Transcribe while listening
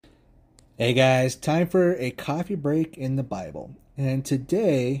Hey guys, time for a coffee break in the Bible. And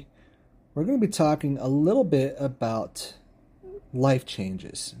today we're going to be talking a little bit about life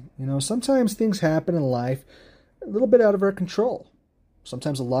changes. Sometimes things happen in life a little bit out of our control,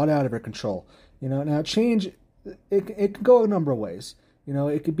 sometimes a lot out of our control. Now change, it can go a number of ways.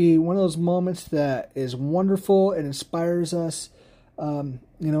 It could be one of those moments that is wonderful and inspires us.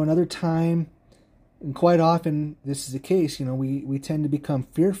 Another time, and quite often, this is the case. We tend to become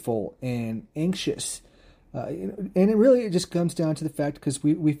fearful and anxious. And it just comes down to the fact because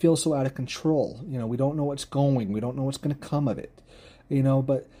we feel so out of control. We don't know what's going. We don't know what's going to come of it.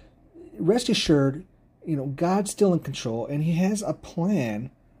 But rest assured, God's still in control and He has a plan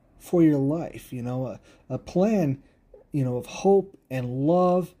for your life. A plan, of hope and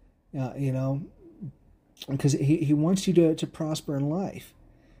love, because He wants you to prosper in life.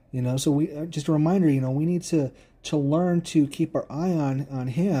 So we just a reminder, we need to learn to keep our eye on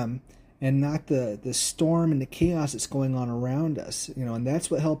Him and not the storm and the chaos that's going on around us. And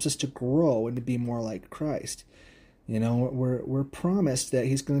that's what helps us to grow and to be more like Christ. We're promised that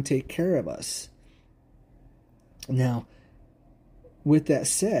He's going to take care of us. Now, with that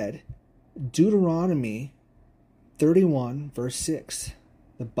said, Deuteronomy 31 verse 6,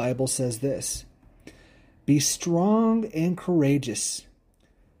 the Bible says this: "Be strong and courageous.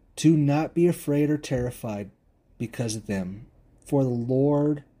 Do not be afraid or terrified because of them, for the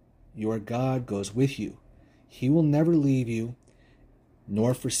Lord your God goes with you. He will never leave you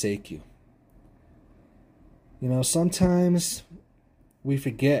nor forsake you." Sometimes we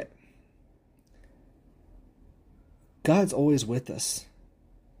forget God's always with us.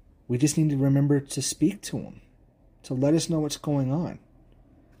 We just need to remember to speak to Him, to let us know what's going on.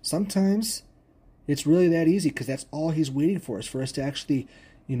 Sometimes it's really that easy because that's all He's waiting for us to actually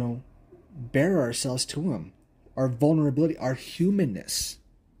bare ourselves to Him, our vulnerability, our humanness.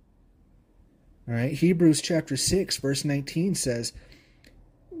 All right, Hebrews chapter 6, verse 19 says,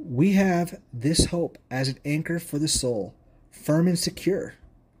 "We have this hope as an anchor for the soul, firm and secure.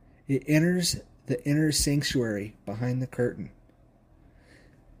 It enters the inner sanctuary behind the curtain."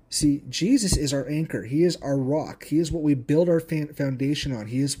 See, Jesus is our anchor. He is our rock. He is what we build our foundation on.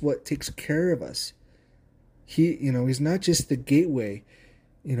 He is what takes care of us. He's not just the gateway,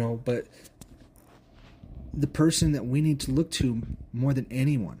 but the person that we need to look to more than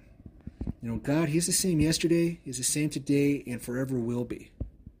anyone. God, He's the same yesterday, He's the same today, and forever will be.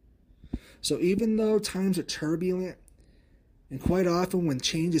 So even though times are turbulent, and quite often when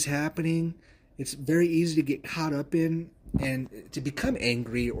change is happening, it's very easy to get caught up in and to become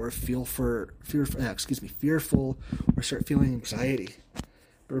angry or fearful, or start feeling anxiety.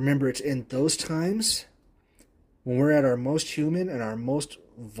 But remember, it's in those times when we're at our most human and our most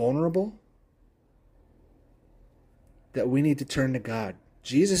vulnerable that we need to turn to God.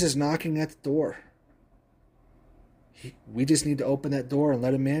 Jesus is knocking at the door. We just need to open that door and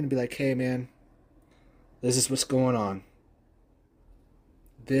let Him in and be like, "Hey man, this is what's going on.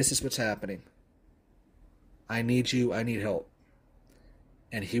 This is what's happening. I need you, I need help."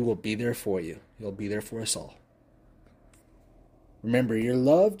 And He will be there for you. He'll be there for us all. Remember, you're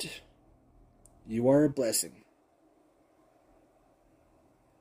loved. You are a blessing.